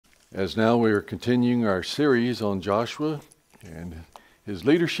As now we are continuing our series on Joshua and his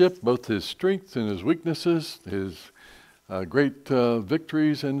leadership, both his strengths and his weaknesses, his great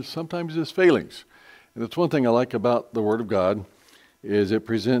victories and sometimes his failings. And that's one thing I like about the Word of God is it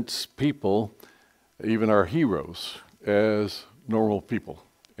presents people, even our heroes, as normal people.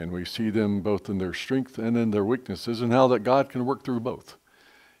 And we see them both in their strength and in their weaknesses and how that God can work through both.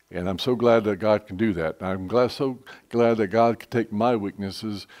 And I'm so glad that God can do that. I'm so glad that God can take my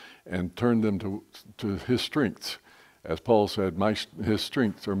weaknesses and turn them to his strengths. As Paul said, his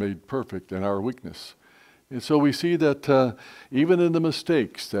strengths are made perfect in our weakness. And so we see that even in the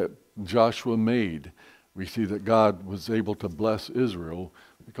mistakes that Joshua made, we see that God was able to bless Israel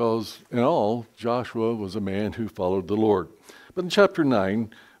because in all, Joshua was a man who followed the Lord. But in chapter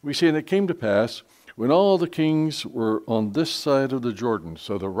 9, we see, and it came to pass, when all the kings were on this side of the Jordan.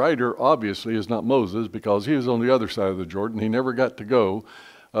 So the writer obviously is not Moses because he was on the other side of the Jordan. He never got to go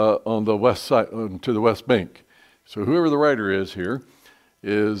on the west side, to the west bank. So whoever the writer is here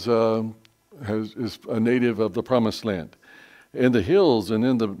is a native of the promised land. In the hills and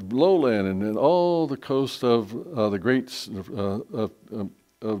in the lowland and in all the coast of the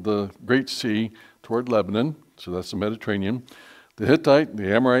Great Sea toward Lebanon, so that's the Mediterranean, the Hittite,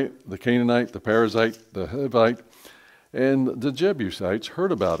 the Amorite, the Canaanite, the Perizzite, the Hivite, and the Jebusites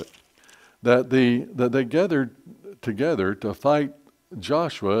heard about it, that they gathered together to fight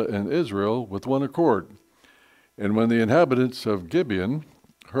Joshua and Israel with one accord. And when the inhabitants of Gibeon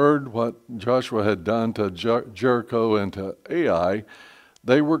heard what Joshua had done to Jericho and to Ai,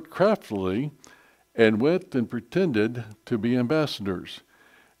 they worked craftily and went and pretended to be ambassadors.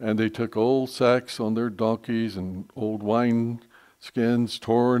 And they took old sacks on their donkeys and old wine skins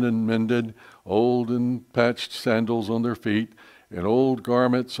torn and mended, old and patched sandals on their feet, and old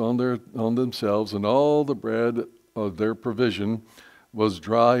garments on themselves, and all the bread of their provision was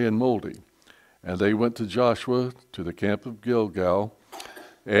dry and moldy. And they went to Joshua to the camp of Gilgal,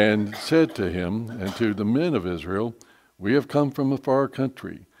 and said to him and to the men of Israel, "We have come from a far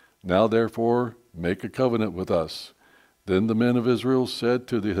country. Now therefore make a covenant with us." Then the men of Israel said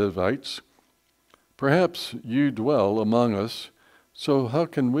to the Hivites, "Perhaps you dwell among us, so how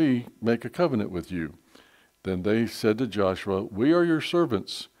can we make a covenant with you?" Then they said to Joshua, "We are your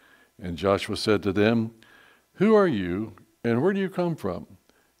servants." And Joshua said to them, "Who are you, and where do you come from?"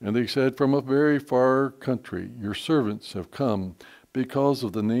 And they said, "From a very far country your servants have come because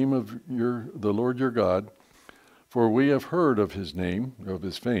of the name of the Lord your God, for we have heard of his name, of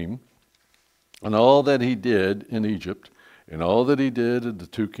his fame, and all that he did in Egypt, and all that he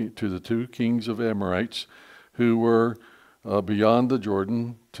did to the two kings of Amorites who were beyond the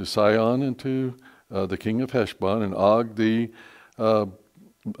Jordan, to Sihon and to the king of Heshbon, and Og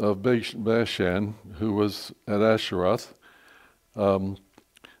of Bashan, who was at Asheroth.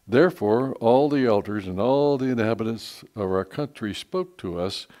 Therefore all the elders and all the inhabitants of our country spoke to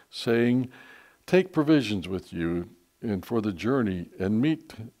us, saying, "Take provisions with you and for the journey, and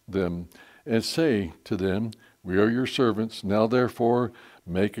meet them, and say to them, 'We are your servants. Now therefore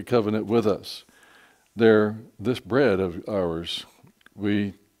make a covenant with us.' This bread of ours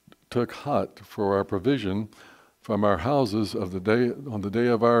we took hot for our provision from our houses on the day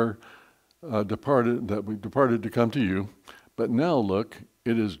of our departed to come to you. But now look,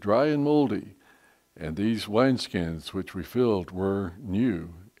 it is dry and moldy, and these wineskins which we filled were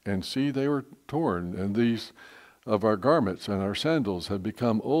new, and see, they were torn, and these of our garments and our sandals have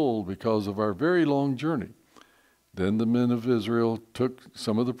become old because of our very long journey." Then the men of Israel took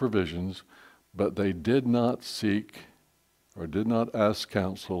some of the provisions, but they did not seek or did not ask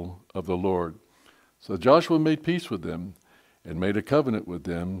counsel of the Lord. So Joshua made peace with them and made a covenant with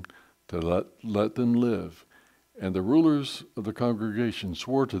them to let them live. And the rulers of the congregation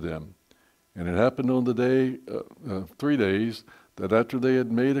swore to them. And it happened on the day, 3 days, that after they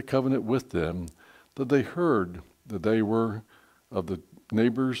had made a covenant with them, that they heard that they were of the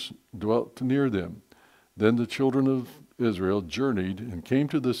neighbors dwelt near them. Then the children of Israel journeyed and came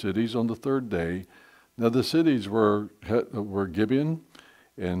to the cities on the 3rd day. Now the cities were Gibeon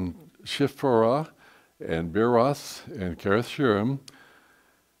and Shiphrah and Beeroth and Kiriath-jearim.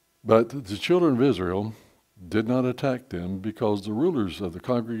 But the children of Israel did not attack them because the rulers of the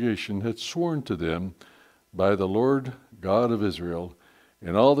congregation had sworn to them by the Lord God of Israel,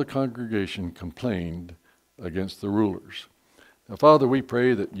 and all the congregation complained against the rulers. Now, Father, we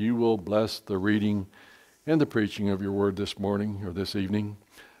pray that you will bless the reading and the preaching of your word this morning or this evening.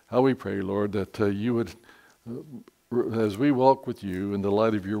 How we pray, Lord, that you would, as we walk with you in the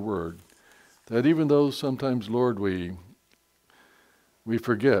light of your word, that even though sometimes, Lord, we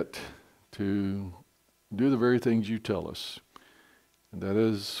forget to do the very things you tell us, And that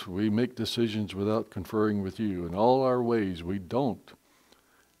is, we make decisions without conferring with you. In all our ways, we don't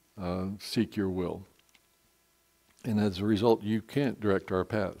seek your will. And as a result, you can't direct our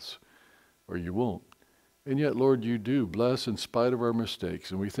paths, or you won't. And yet, Lord, you do bless in spite of our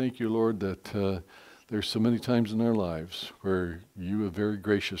mistakes. And we thank you, Lord, that there's so many times in our lives where you have very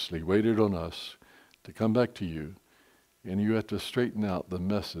graciously waited on us to come back to you. And you have to straighten out the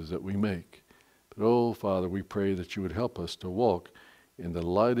messes that we make. But, oh, Father, we pray that you would help us to walk in the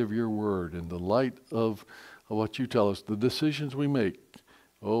light of your word, in the light of what you tell us, the decisions we make.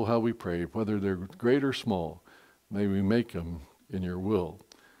 Oh, how we pray, whether they're great or small, may we make them in your will.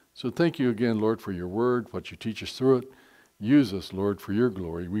 So thank you again, Lord, for your word, what you teach us through it. Use us, Lord, for your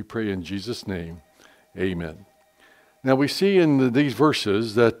glory. We pray in Jesus' name. Amen. Now we see in these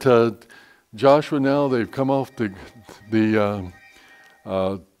verses that Joshua now, they've come off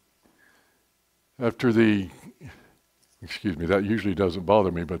after the, excuse me, that usually doesn't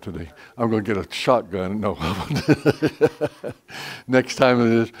bother me, but today I'm going to get a shotgun. No, next time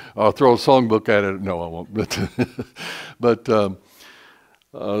it is, I'll throw a songbook at it. No, I won't. But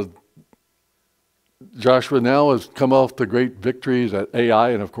Joshua now has come off the great victories at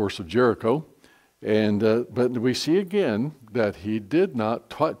Ai and, of course, of Jericho. And but we see again that he did not,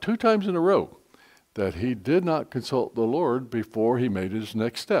 two times in a row, that he did not consult the Lord before he made his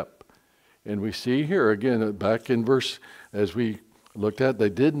next step. And we see here again, back in verse, as we looked at, they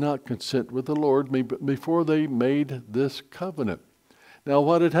did not consent with the Lord before they made this covenant. Now,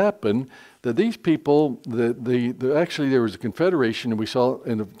 what had happened, that these people, actually there was a confederation, and we saw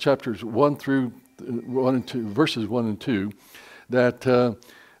in the chapters 1 and 2, verses 1 and 2, that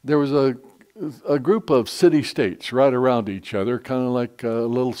there was a group of city-states right around each other, kind of like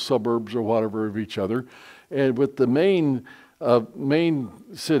little suburbs or whatever of each other, and with the main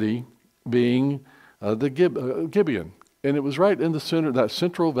city being the Gibeon. And it was right in the center, that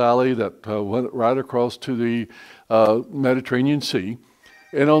central valley that went right across to the Mediterranean Sea.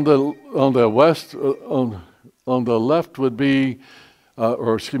 And on the west, on the left would be,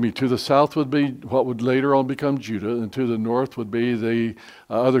 to the south would be what would later on become Judah, and to the north would be the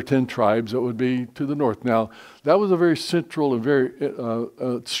other 10 tribes that would be to the north. Now, that was a very central and very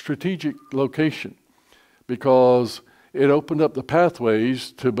strategic location, because it opened up the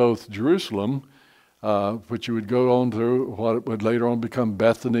pathways to both Jerusalem, which you would go on through what would later on become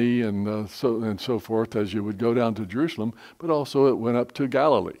Bethany and so forth as you would go down to Jerusalem, but also it went up to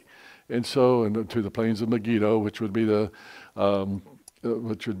Galilee, and to the plains of Megiddo, which would be the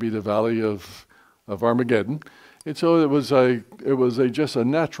valley of Armageddon. And so it was just a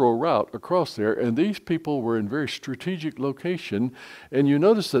natural route across there, and these people were in very strategic location. And you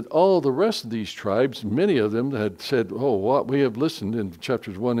notice that all the rest of these tribes, many of them had said, "Oh, what we have listened," in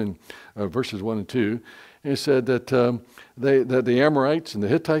chapters 1 and verses 1 and 2, and it said that that the Amorites and the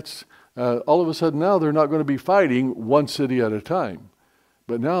Hittites, all of a sudden now they're not going to be fighting one city at a time.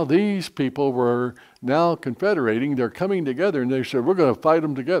 But now these people were now confederating, they're coming together, and they said, we're going to fight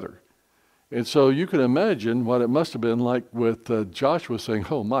them together. And so you can imagine what it must have been like with Joshua saying,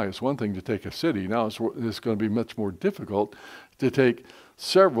 oh my, it's one thing to take a city. Now it's going to be much more difficult to take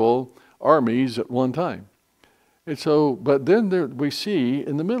several armies at one time. And so, but then we see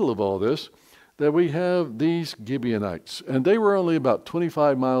in the middle of all this that we have these Gibeonites. And they were only about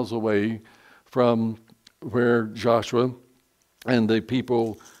 25 miles away from where Joshua and the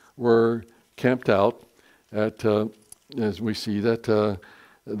people were camped out at, as we see that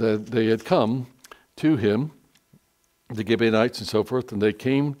they had come to him, the Gibeonites and so forth, and they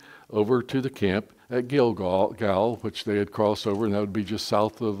came over to the camp at Gilgal, which they had crossed over, and that would be just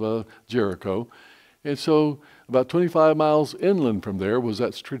south of Jericho. And so about 25 miles inland from there was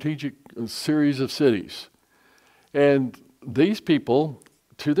that strategic series of cities. And these people,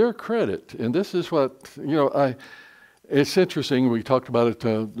 to their credit, and this is what, it's interesting, we talked about it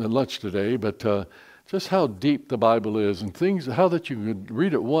at lunch today, but just how deep the Bible is, and things, how that you could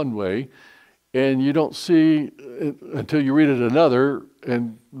read it one way and you don't see it until you read it another.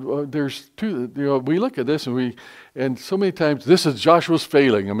 And there's two, we look at this and so many times this is Joshua's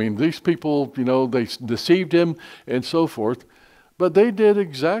failing. I mean, these people, they deceived him and so forth, but they did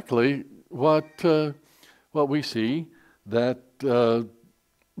exactly what we see that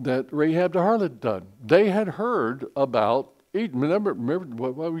Rahab the harlot done. They had heard about, remember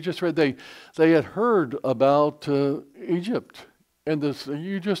what we just read, they had heard about Egypt. And this,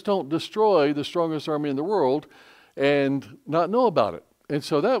 you just don't destroy the strongest army in the world and not know about it. And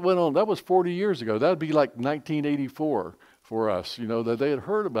so that went on, that was 40 years ago. That would be like 1984 for us, that they had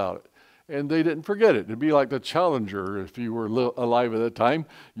heard about it. And they didn't forget it. It'd be like the Challenger. If you were alive at that time,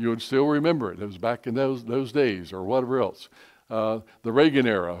 you would still remember it. It was back in those days or whatever else. the Reagan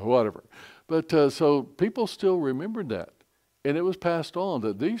era, whatever. But so people still remembered that. And it was passed on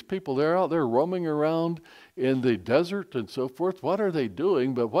that these people, they're out there roaming around in the desert and so forth. What are they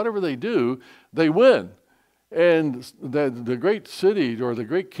doing? But whatever they do, they win. And the great city, or the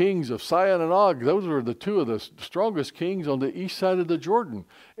great kings of Sihon and Og, those were the two of the strongest kings on the east side of the Jordan.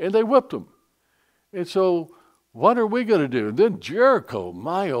 And they whipped them. And so what are we going to do? And then Jericho,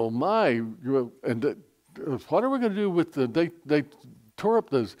 my, oh my. And what are we going to do with they tore up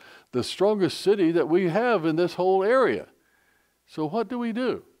the strongest city that we have in this whole area. So what do we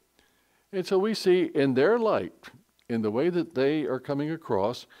do? And so we see in their light, in the way that they are coming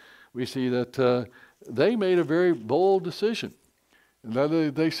across, we see that they made a very bold decision.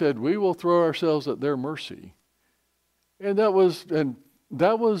 And they said, we will throw ourselves at their mercy. And that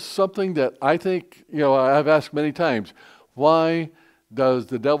was something that I think, I've asked many times, why does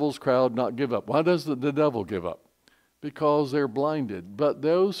the devil's crowd not give up? Why does the devil give up? Because they're blinded. But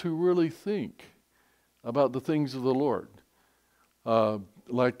those who really think about the things of the Lord,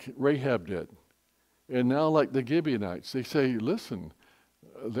 like Rahab did, and now like the Gibeonites, they say, listen,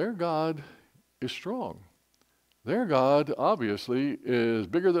 their God is strong. Their God, obviously, is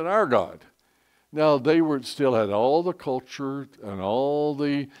bigger than our God. Now, they still had all the culture and all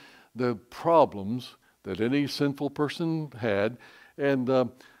the problems that any sinful person had.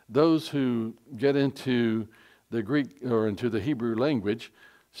 And those who get into the Greek or into the Hebrew language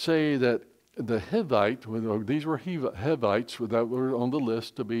say that the Hivite, these were Hivites that were on the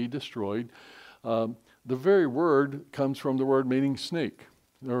list to be destroyed. The very word comes from the word meaning snake,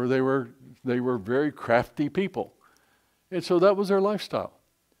 or they were very crafty people, and so that was their lifestyle.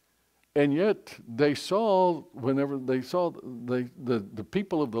 And yet they saw, whenever they saw the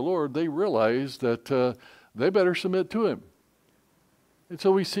people of the Lord, they realized that they better submit to Him. And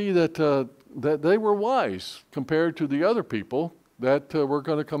so we see that that they were wise compared to the other people that were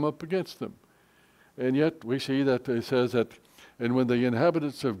going to come up against them. And yet we see that it says that, and when the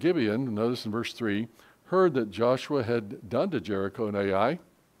inhabitants of Gibeon, notice in verse 3, heard that Joshua had done to Jericho and Ai,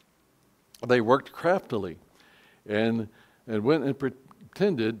 they worked craftily and went and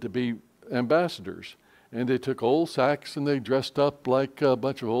pretended to be ambassadors. And they took old sacks and they dressed up like a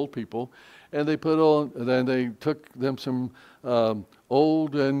bunch of old people. And they they took them some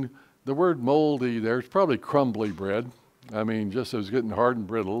old, and the word moldy there, it's probably crumbly bread. I mean, just as it was getting hard and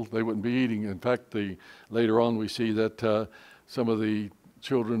brittle, they wouldn't be eating. In fact, later on we see that some of the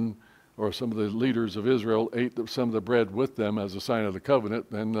children or some of the leaders of Israel ate some of the bread with them as a sign of the covenant,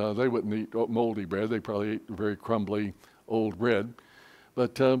 and they wouldn't eat moldy bread. They probably ate very crumbly old bread.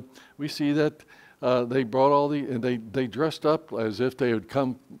 But we see that they brought and they dressed up as if they had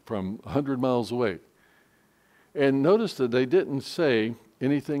come from 100 miles away. And notice that they didn't say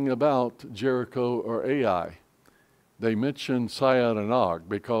anything about Jericho or Ai. They mentioned Sihon and Og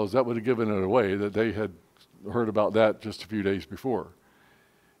because that would have given it away that they had heard about that just a few days before.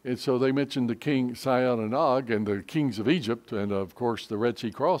 And so they mentioned the king Sihon and Og and the kings of Egypt and, of course, the Red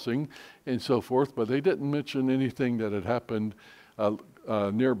Sea crossing and so forth, but they didn't mention anything that had happened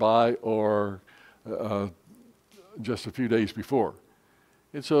nearby or just a few days before.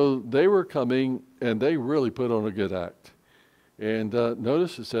 And so they were coming, and they really put on a good act. And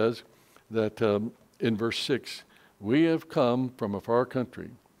notice it says that in verse 6, we have come from a far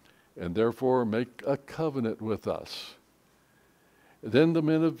country, and therefore make a covenant with us. Then the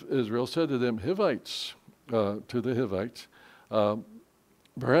men of Israel said to them, Hivites, to the Hivites,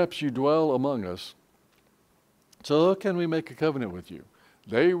 perhaps you dwell among us, so how can we make a covenant with you?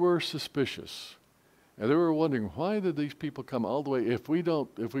 They were suspicious, and they were wondering, why did these people come all the way? If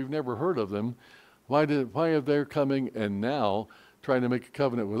we've never heard of them, why are they coming and now trying to make a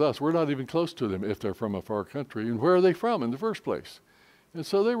covenant with us? We're not even close to them if they're from a far country. And where are they from in the first place? And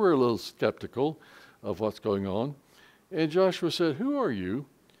so they were a little skeptical of what's going on. And Joshua said, who are you?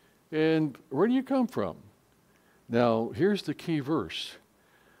 And where do you come from? Now, here's the key verse.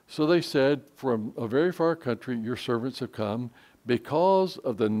 So they said, from a very far country, your servants have come because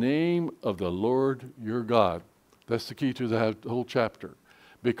of the name of the Lord your God. That's the key to the whole chapter.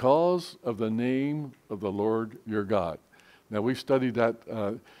 Because of the name of the Lord your God. Now, we've studied that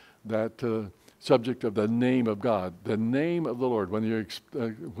subject of the name of God, the name of the Lord.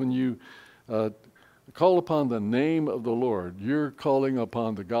 When you call upon the name of the Lord, you're calling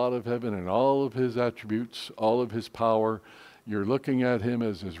upon the God of heaven and all of His attributes, all of His power. You're looking at Him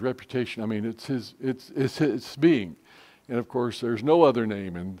as His reputation. I mean, it's His being. And of course, there's no other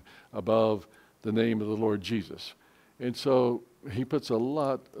name above the name of the Lord Jesus. And so He puts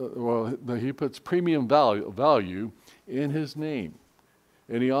He puts premium value in His name.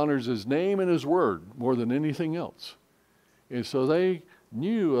 And He honors His name and His word more than anything else. And so they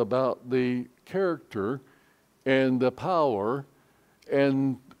knew about the character and the power,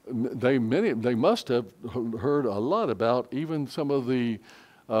 and they must have heard a lot about even some of the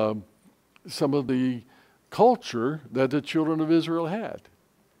culture that the children of Israel had.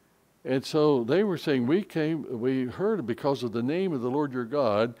 And so they were saying, we heard because of the name of the Lord your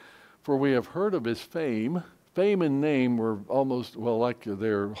God, for we have heard of his fame. Fame and name were almost, well, like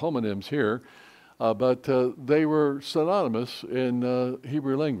their homonyms here, but they were synonymous in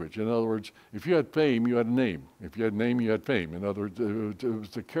Hebrew language. In other words, if you had fame, you had a name. If you had a name, you had fame. In other words, it was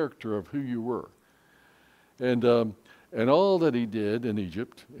the character of who you were. And all that he did in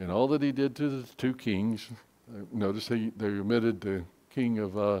Egypt, and all that he did to the two kings, notice they omitted the king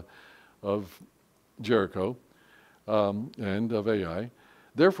of Jericho and of Ai.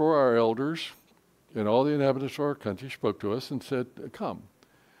 Therefore our elders and all the inhabitants of our country spoke to us and said, come.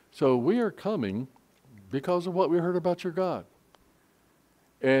 So we are coming because of what we heard about your God.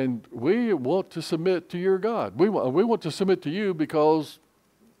 And we want to submit to your God. We want to submit to you because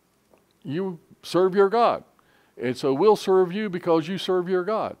you serve your God. And so we'll serve you because you serve your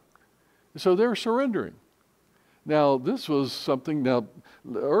God. So they're surrendering. Now, this was something,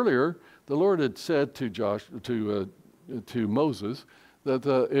 earlier, the Lord had said to Moses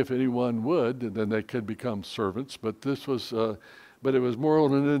that if anyone would, then they could become servants. But but it was more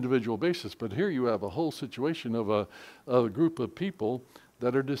on an individual basis. But here you have a whole situation of a group of people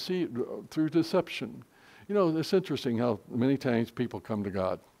that are deceived through deception. You know, it's interesting how many times people come to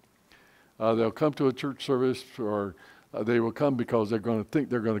God. They'll come to a church service, or they will come because they're going to think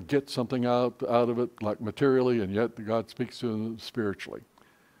they're going to get something out of it, like materially, and yet God speaks to them spiritually.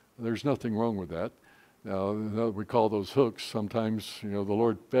 There's nothing wrong with that. Now, we call those hooks. Sometimes, the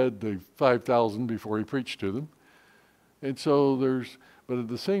Lord fed the 5,000 before he preached to them. And so but at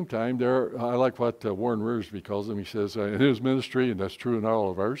the same time, I like what Warren Wiersbe calls them. He says, in his ministry, and that's true in all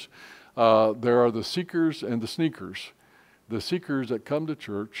of ours, there are the seekers and the sneakers. The seekers that come to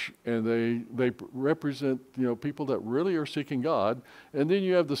church, and they represent, people that really are seeking God. And then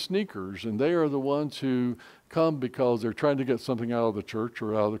you have the sneakers, and they are the ones who come because they're trying to get something out of the church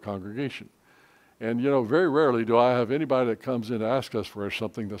or out of the congregation. And, very rarely do I have anybody that comes in to ask us for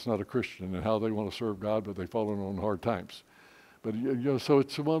something that's not a Christian and how they want to serve God, but they've fallen on hard times. But, so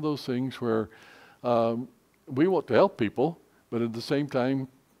it's one of those things where we want to help people, but at the same time,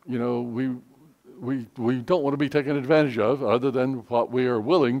 we don't want to be taken advantage of other than what we are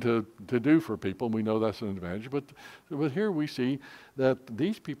willing to do for people. We know that's an advantage. But here we see that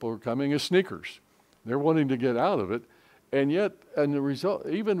these people are coming as sneakers. They're wanting to get out of it. And yet, and the result,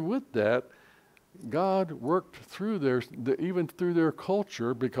 even with that, God worked through even through their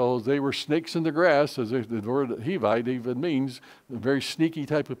culture, because they were snakes in the grass, as the word Hivite even means, a very sneaky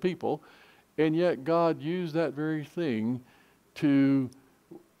type of people. And yet God used that very thing to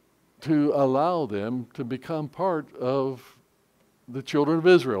allow them to become part of the children of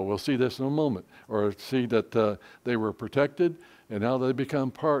Israel. We'll see this in a moment, or see that they were protected, and how they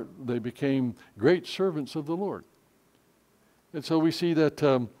became great servants of the Lord. And so we see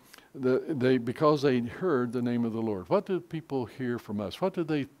that because they heard the name of the Lord. What do people hear from us? What do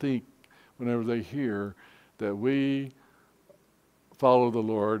they think whenever they hear that we follow the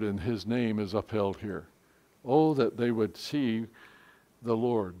Lord and his name is upheld here? Oh, that they would see the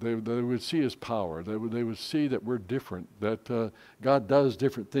Lord. They would see his power. They would see that we're different, that God does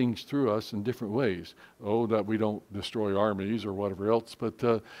different things through us in different ways. Oh, that we don't destroy armies or whatever else, but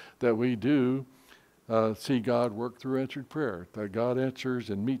that we do see God work through answered prayer, that God answers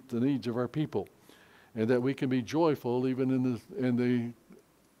and meets the needs of our people, and that we can be joyful even in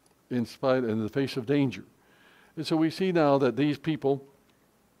the face of danger. And so we see now that these people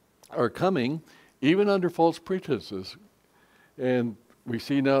are coming even under false pretenses. And we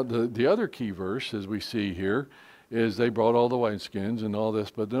see now the other key verse, as we see here, is they brought all the wineskins and all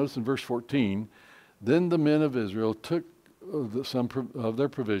this. But notice in verse 14, then the men of Israel took some of their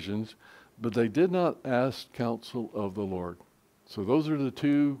provisions, but they did not ask counsel of the Lord. So those are the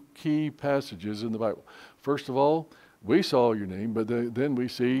two key passages in the Bible. First of all, we saw your name, but then we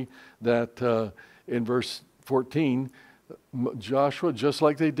see that in verse 14, Joshua, just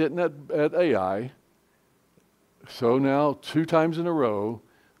like they didn't at Ai, so now 2 times in a row,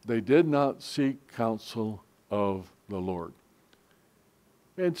 they did not seek counsel of the Lord.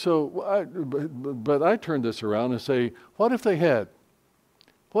 And so, I turn this around and say, what if they had?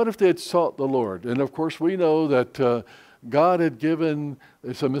 What if they had sought the Lord? And of course, we know that God had given,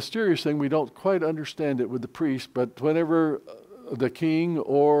 it's a mysterious thing, we don't quite understand it with the priest, but whenever the king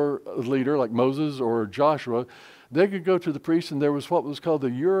or a leader like Moses or Joshua, they could go to the priest, and there was what was called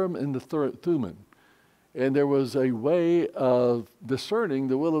the Urim and the Thummim. And there was a way of discerning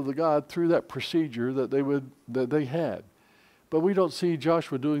the will of the God through that procedure that they had. But we don't see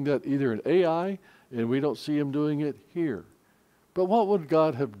Joshua doing that either in Ai, and we don't see him doing it here. But what would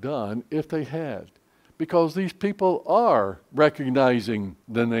God have done if they had? Because these people are recognizing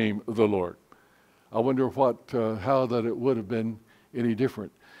the name of the Lord. I wonder how that it would have been any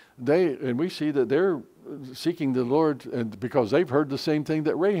different. And we see that they're seeking the Lord, and because they've heard the same thing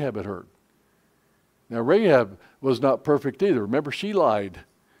that Rahab had heard. Now Rahab was not perfect either. Remember, she lied,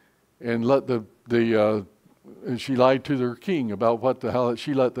 and and she lied to their king about how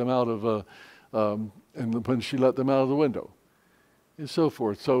she let them out of, and when she let them out of the window, and so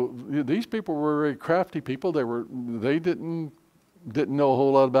forth. So these people were very crafty people. They didn't know a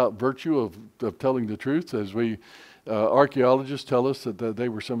whole lot about virtue of telling the truth, as archaeologists tell us that they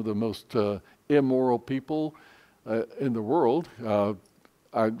were some of the most immoral people in the world.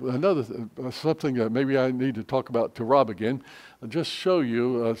 Something that maybe I need to talk about to Rob again, I'll just show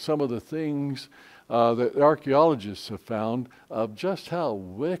you some of the things that archaeologists have found of just how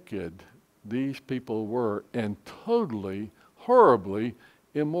wicked these people were, and totally, horribly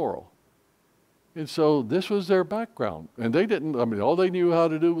immoral. And so this was their background. And all they knew how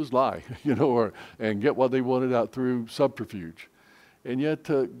to do was lie, and get what they wanted out through subterfuge. And yet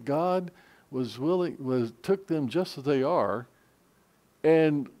God took them just as they are,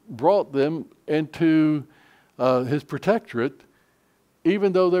 and brought them into his protectorate,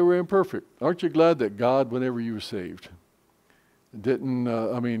 even though they were imperfect. Aren't you glad that God, whenever you were saved,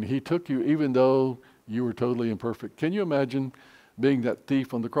 he took you even though you were totally imperfect. Can you imagine being that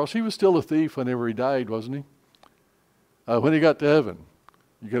thief on the cross? He was still a thief whenever he died, wasn't he? When he got to heaven,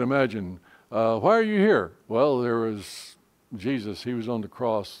 you can imagine, why are you here? Well, there was Jesus. He was on the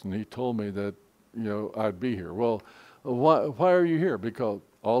cross, and he told me that, I'd be here. Well, why are you here? Because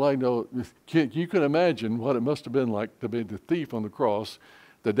all I know, you can imagine what it must have been like to be the thief on the cross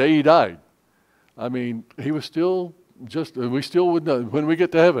the day he died. He was still we still would know. When we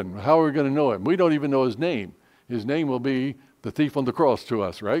get to heaven, how are we going to know him? We don't even know his name. His name will be the thief on the cross to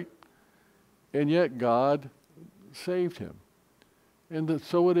us, right? And yet God saved him. And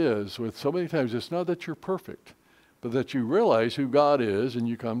so it is with so many times. It's not that you're perfect, but that you realize who God is and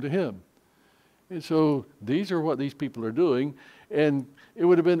you come to him. And so these are what these people are doing. And it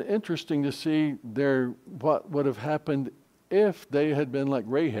would have been interesting to see what would have happened if they had been like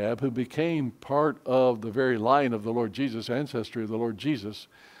Rahab, who became part of the very line of the Lord Jesus, ancestry of the Lord Jesus,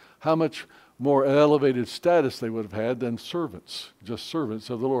 how much more elevated status they would have had than servants, just servants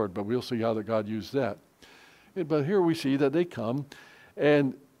of the Lord. But we'll see how that God used that. But here we see that they come,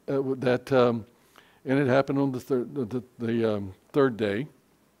 and and it happened on the third day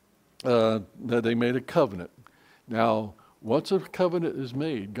that they made a covenant. Now, once a covenant is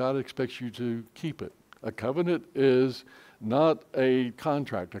made, God expects you to keep it. A covenant is not a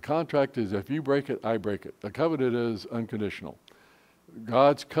contract. A contract is if you break it, I break it. A covenant is unconditional.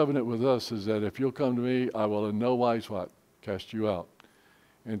 God's covenant with us is that if you'll come to me, I will in no wise cast you out.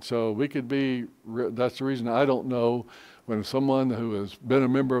 And so we could that's the reason I don't know when someone who has been a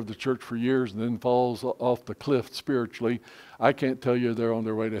member of the church for years and then falls off the cliff spiritually, I can't tell you they're on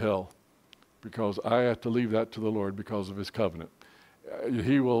their way to hell, because I have to leave that to the Lord because of his covenant.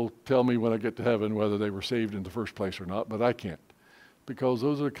 He will tell me when I get to heaven whether they were saved in the first place or not, but I can't, because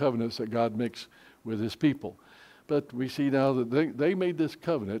those are the covenants that God makes with his people. But we see now that they made this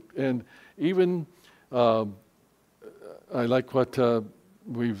covenant, and even I like what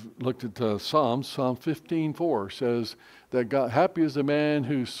we've looked at Psalm 15:4 says that God, happy is the man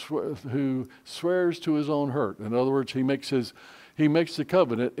who swears to his own hurt. In other words, he makes the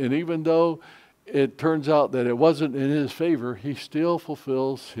covenant, and even though it turns out that it wasn't in his favor, he still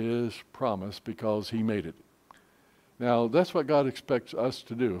fulfills his promise because he made it. Now, that's what God expects us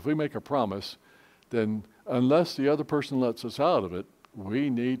to do. If we make a promise, then unless the other person lets us out of it,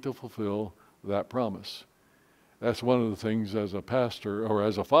 we need to fulfill that promise. That's one of the things as a pastor or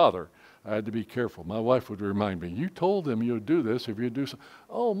as a father, I had to be careful. My wife would remind me, you told them you would do this if you do so.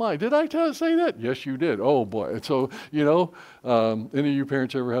 Oh my, did I say that? Yes, you did. Oh boy. And so, any of you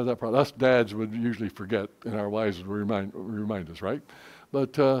parents ever have that problem? Us dads would usually forget, and our wives would remind us, right?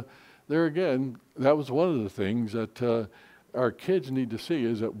 But there again, that was one of the things that our kids need to see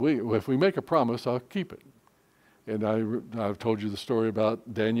is that if we make a promise, I'll keep it. And I've told you the story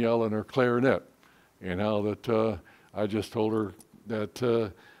about Danielle and her clarinet, and how that I just told her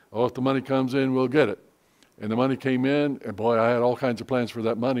that, if the money comes in, we'll get it. And the money came in, and boy, I had all kinds of plans for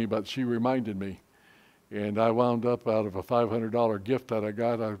that money, but she reminded me. And I wound up out of a $500 gift that I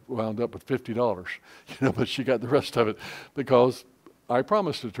got, I wound up with $50, but she got the rest of it because I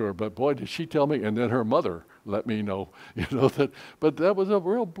promised it to her, but boy, did she tell me, and then her mother let me know, that, but that was a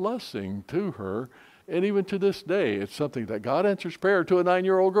real blessing to her. And even to this day, it's something that God answers prayer to a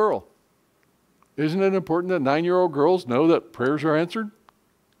 9-year-old girl. Isn't it important that 9-year-old girls know that prayers are answered?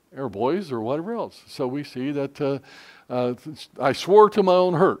 Or boys or whatever else. So we see that I swore to my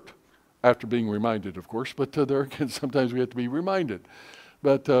own hurt, after being reminded, of course, but there again, sometimes we have to be reminded.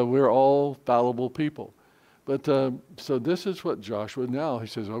 But we're all fallible people. But so this is what Joshua now, he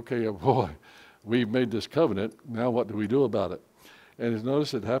says, okay, boy, we've made this covenant. Now what do we do about it? And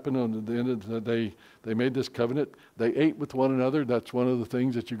notice it happened on the end of the day. They made this covenant. They ate with one another. That's one of the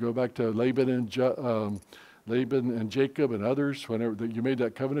things that you go back to Laban and Jacob and others. Whenever you made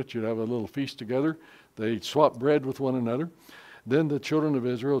that covenant, you'd have a little feast together. They swapped bread with one another. Then the children of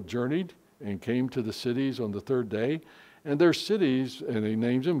Israel journeyed and came to the cities on the third day. And their cities, and he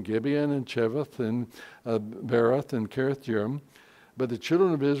names them Gibeon and Chevath and Beerath and Kiriath-jearim. But the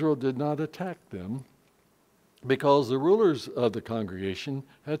children of Israel did not attack them, because the rulers of the congregation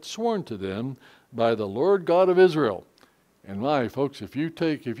had sworn to them by the Lord God of Israel. And my folks, if you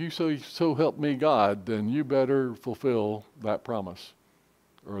so help me God, then you better fulfill that promise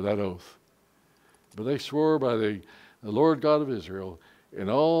or that oath. But they swore by the Lord God of Israel, and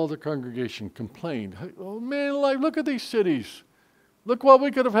all the congregation complained. Oh man, look at these cities. Look what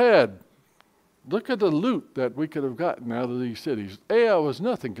we could have had. Look at the loot that we could have gotten out of these cities. Ai was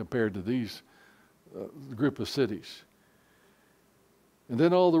nothing compared to these group of cities. And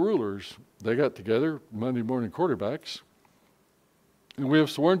then all the rulers, they got together, Monday morning quarterbacks, and we have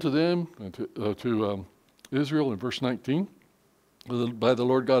sworn to them, to Israel in verse 19, by the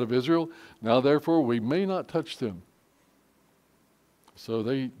Lord God of Israel, now therefore we may not touch them. So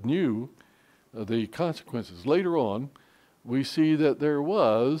they knew the consequences. Later on, we see that there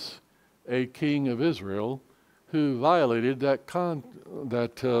was a king of Israel who violated that covenant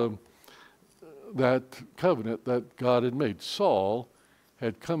that God had made. Saul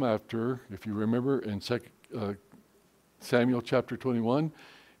had come after, if you remember in 2 Samuel chapter 21,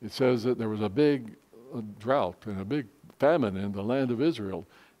 it says that there was a big drought and a big famine in the land of Israel.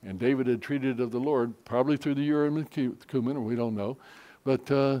 And David had treated of the Lord, probably through the Urim and Thummim, we don't know.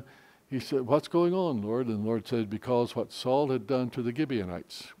 But he said, what's going on, Lord? And the Lord said, because what Saul had done to the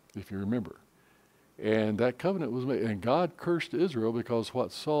Gibeonites, if you remember. And that covenant was made. And God cursed Israel because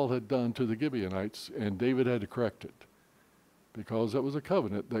what Saul had done to the Gibeonites, and David had to correct it. Because that was a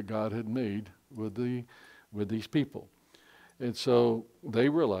covenant that God had made with these people. And so they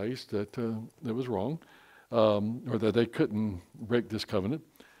realized that it was wrong, or that they couldn't break this covenant.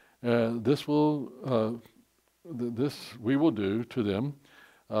 This we will do to them.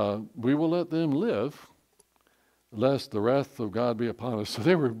 We will let them live, lest the wrath of God be upon us. So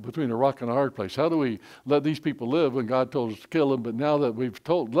they were between a rock and a hard place. How do we let these people live when God told us to kill them? But now that we've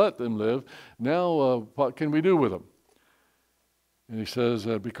let them live, now what can we do with them? And he says,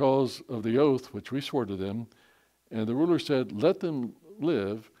 because of the oath which we swore to them, and the ruler said, let them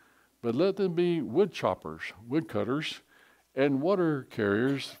live, but let them be wood choppers, wood cutters, and water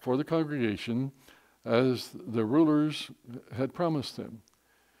carriers for the congregation, as the rulers had promised them.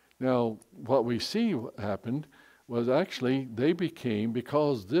 Now, what we see happened was actually they became,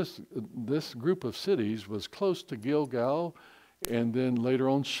 because this group of cities was close to Gilgal, and then later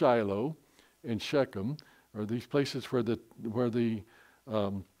on Shiloh and Shechem, or these places where the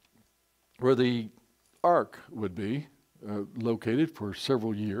ark would be located for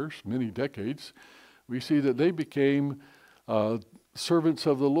several years, many decades. We see that they became servants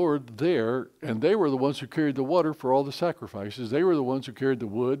of the Lord there, and they were the ones who carried the water for all the sacrifices. They were the ones who carried the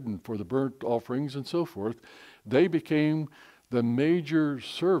wood and for the burnt offerings and so forth. They became the major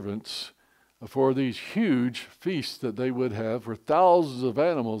servants for these huge feasts that they would have, where thousands of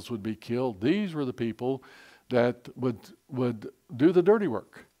animals would be killed. These were the people that would do the dirty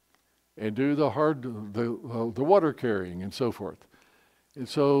work and do the water carrying and so forth. And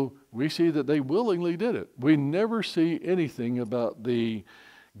so we see that they willingly did it. We never see anything about the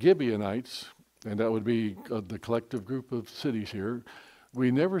Gibeonites, and that would be the collective group of cities here. We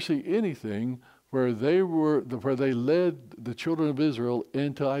never see anything where they led the children of Israel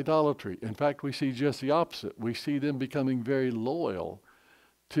into idolatry. In fact, we see just the opposite. We see them becoming very loyal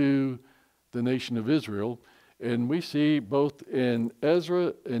to the nation of Israel. And we see both in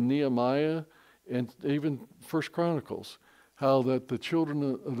Ezra and Nehemiah and even First Chronicles, how that the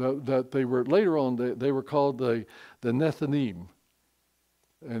children that they were later on they were called the Nethinim,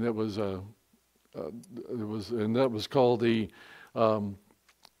 and that was called the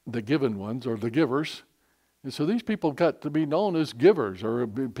given ones, or the givers. And so these people got to be known as givers, or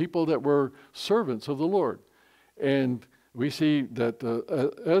people that were servants of the Lord. And We see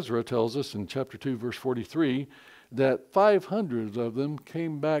that Ezra tells us in chapter 2, verse 43, that 500 of them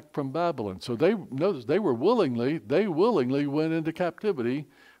came back from Babylon. So they willingly went into captivity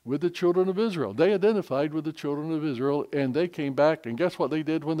with the children of Israel. They identified with the children of Israel, and they came back. And guess what they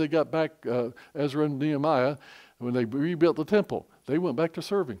did when they got back, Ezra and Nehemiah, when they rebuilt the temple? They went back to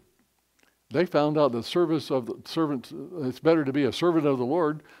serving. They found out the service of the servants. It's better to be a servant of the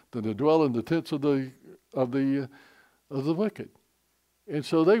Lord than to dwell in the tents of the wicked. And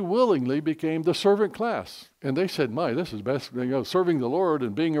so they willingly became the servant class. And they said, my, this is best. Serving the Lord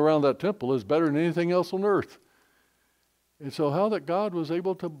and being around that temple is better than anything else on earth. And so how that God was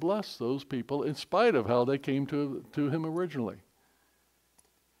able to bless those people in spite of how they came to him originally.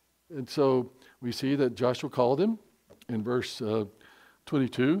 And so we see that Joshua called him in verse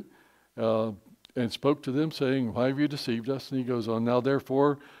 22 and spoke to them saying, why have you deceived us? And he goes on, now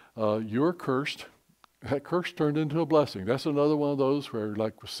therefore you are cursed. That curse turned into a blessing. That's another one of those where,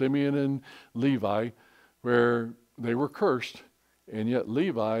 like Simeon and Levi, where they were cursed, and yet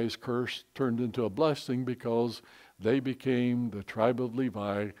Levi's curse turned into a blessing because they became the tribe of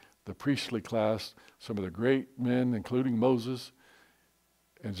Levi, the priestly class, some of the great men, including Moses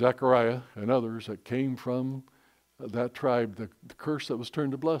and Zechariah and others that came from that tribe, the curse that was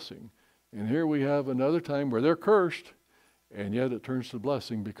turned to blessing. And here we have another time where they're cursed, and yet it turns to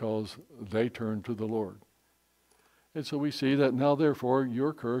blessing because they turn to the Lord. And so we see that now therefore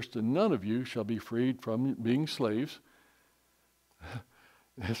you're cursed, and none of you shall be freed from being slaves.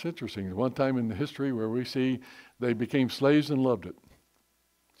 It's interesting. One time in history where we see they became slaves and loved it.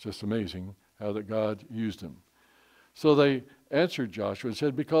 It's just amazing how that God used them. So they answered Joshua and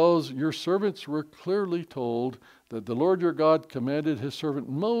said, because your servants were clearly told that the Lord your God commanded his servant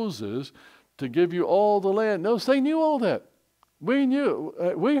Moses to give you all the land. Notice they knew all that. We knew,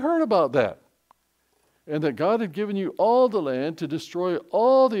 we heard about that. And that God had given you all the land to destroy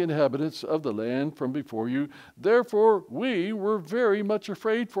all the inhabitants of the land from before you. Therefore, we were very much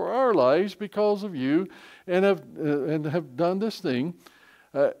afraid for our lives because of you and have done this thing.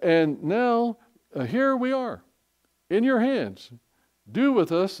 And now, here we are, in your hands. Do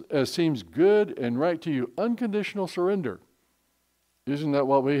with us as seems good and right to you. Unconditional surrender. Isn't that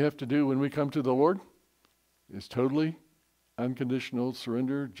what we have to do when we come to the Lord? It's totally unconditional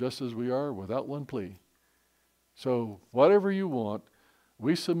surrender, just as we are, without one plea. So whatever you want,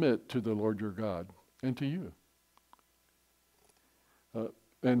 we submit to the Lord your God and to you.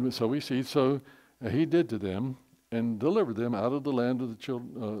 And so we see, he did to them and delivered them out of the land of the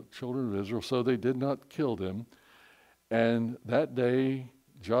children of Israel, so they did not kill them. And that day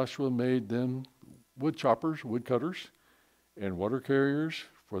Joshua made them wood choppers, wood cutters, and water carriers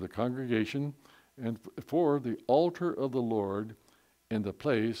for the congregation and for the altar of the Lord in the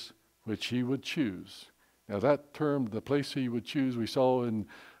place which he would choose. Now that term, the place he would choose, we saw in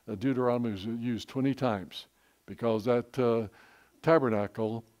Deuteronomy was used 20 times because that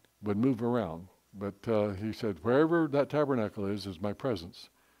tabernacle would move around. But he said, wherever that tabernacle is my presence.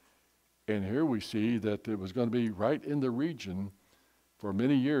 And here we see that it was going to be right in the region for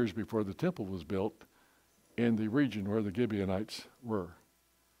many years before the temple was built, in the region where the Gibeonites were.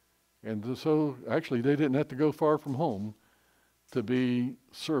 And so actually they didn't have to go far from home to be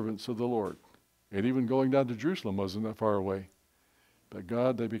servants of the Lord. And even going down to Jerusalem wasn't that far away. But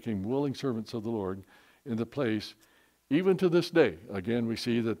God, they became willing servants of the Lord in the place, even to this day. Again, we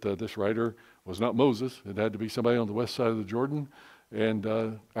see that this writer was not Moses. It had to be somebody on the west side of the Jordan and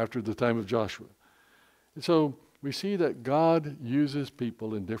after the time of Joshua. And so we see that God uses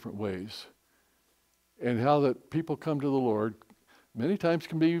people in different ways. And how that people come to the Lord many times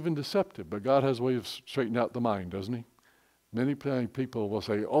can be even deceptive. But God has a way of straightening out the mind, doesn't he? Many times people will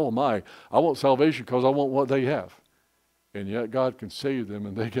say, oh my, I want salvation because I want what they have. And yet God can save them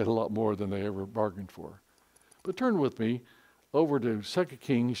and they get a lot more than they ever bargained for. But turn with me over to 2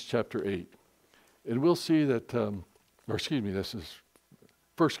 Kings chapter 8. And we'll see that, this is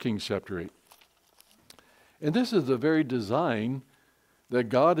 1 Kings chapter 8. And this is the very design that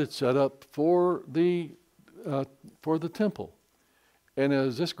God had set up for the temple. And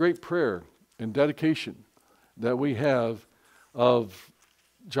as this great prayer and dedication that we have of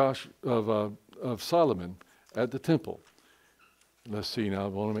Solomon at the temple. Let's see now. I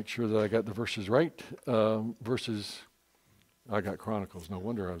want to make sure that I got the verses right. I got Chronicles. No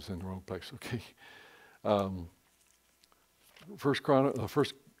wonder I was in the wrong place. Okay.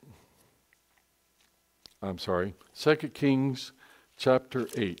 Second Kings chapter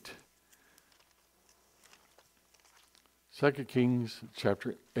 8. 2 Kings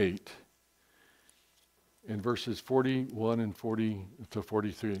chapter 8. In verses 41 and 40 to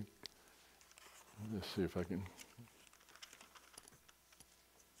 43. Let's see if I can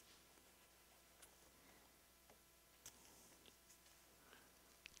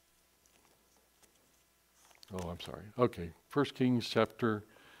Oh, I'm sorry. Okay, 1 Kings chapter,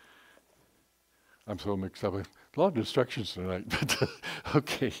 I'm so mixed up. A lot of distractions tonight. But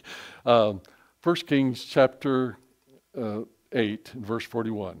okay, 1 Kings chapter 8, verse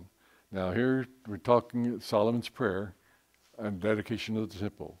 41. Now here we're talking Solomon's prayer and dedication of the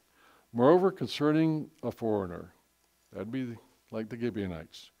temple. Moreover, concerning a foreigner, that'd be like the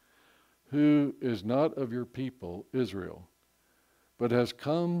Gibeonites, who is not of your people, Israel, but has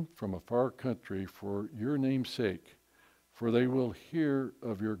come from a far country for your name's sake, for they will hear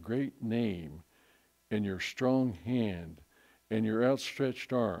of your great name and your strong hand and your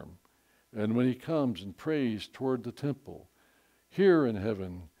outstretched arm. And when he comes and prays toward the temple, here in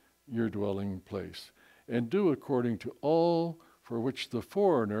heaven your dwelling place, and do according to all for which the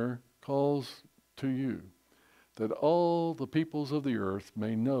foreigner calls to you, that all the peoples of the earth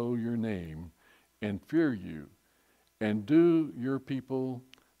may know your name and fear you, and do your people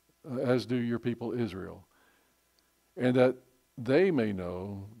as do your people Israel, and that they may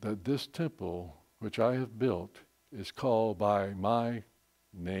know that this temple which I have built is called by my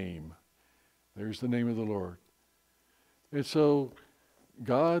name. There's the name of the Lord. And so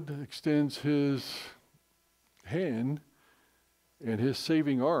God extends his hand and his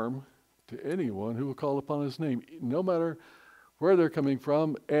saving arm to anyone who will call upon his name, no matter where they're coming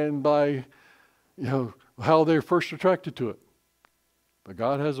from and by how they're first attracted to it. But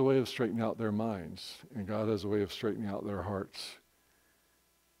God has a way of straightening out their minds, and God has a way of straightening out their hearts.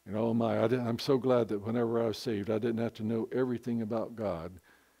 And oh my, I'm so glad that whenever I was saved, I didn't have to know everything about God.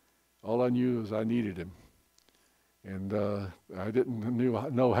 All I knew is I needed him. And I didn't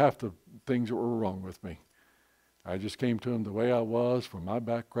know half the things that were wrong with me. I just came to him the way I was, from my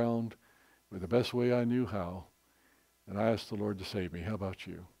background, with the best way I knew how. And I asked the Lord to save me. How about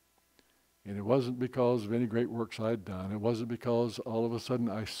you? And it wasn't because of any great works I had done. It wasn't because all of a sudden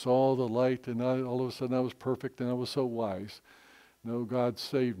I saw the light and all of a sudden I was perfect and I was so wise. No, God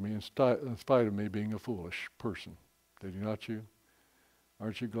saved me in spite of me being a foolish person. Did you not you?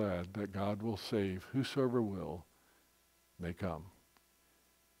 Aren't you glad that God will save whosoever will may come?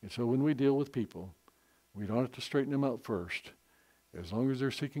 And so when we deal with people, we don't have to straighten them out first. As long as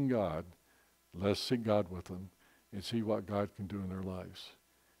they're seeking God, let's seek God with them and see what God can do in their lives.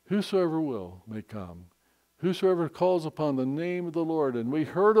 Whosoever will may come. Whosoever calls upon the name of the Lord, and we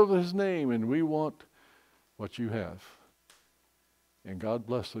heard of his name, and we want what you have. And God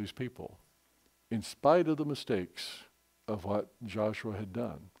bless these people. In spite of the mistakes of what Joshua had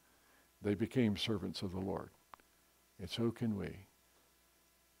done, they became servants of the Lord. And so can we.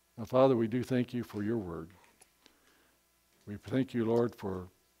 Now, Father, we do thank you for your word. We thank you, Lord, for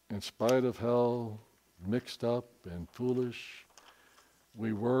in spite of how mixed up and foolish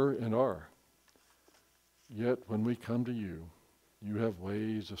we were and are, yet when we come to you, you have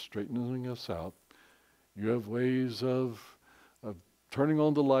ways of straightening us out. You have ways of turning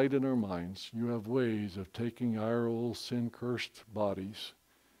on the light in our minds. You have ways of taking our old sin-cursed bodies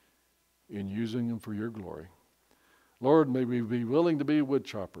and using them for your glory. Lord, may we be willing to be wood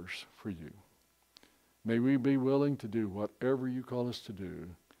choppers for you. May we be willing to do whatever you call us to do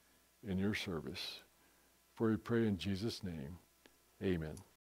in your service. For we pray in Jesus' name, amen.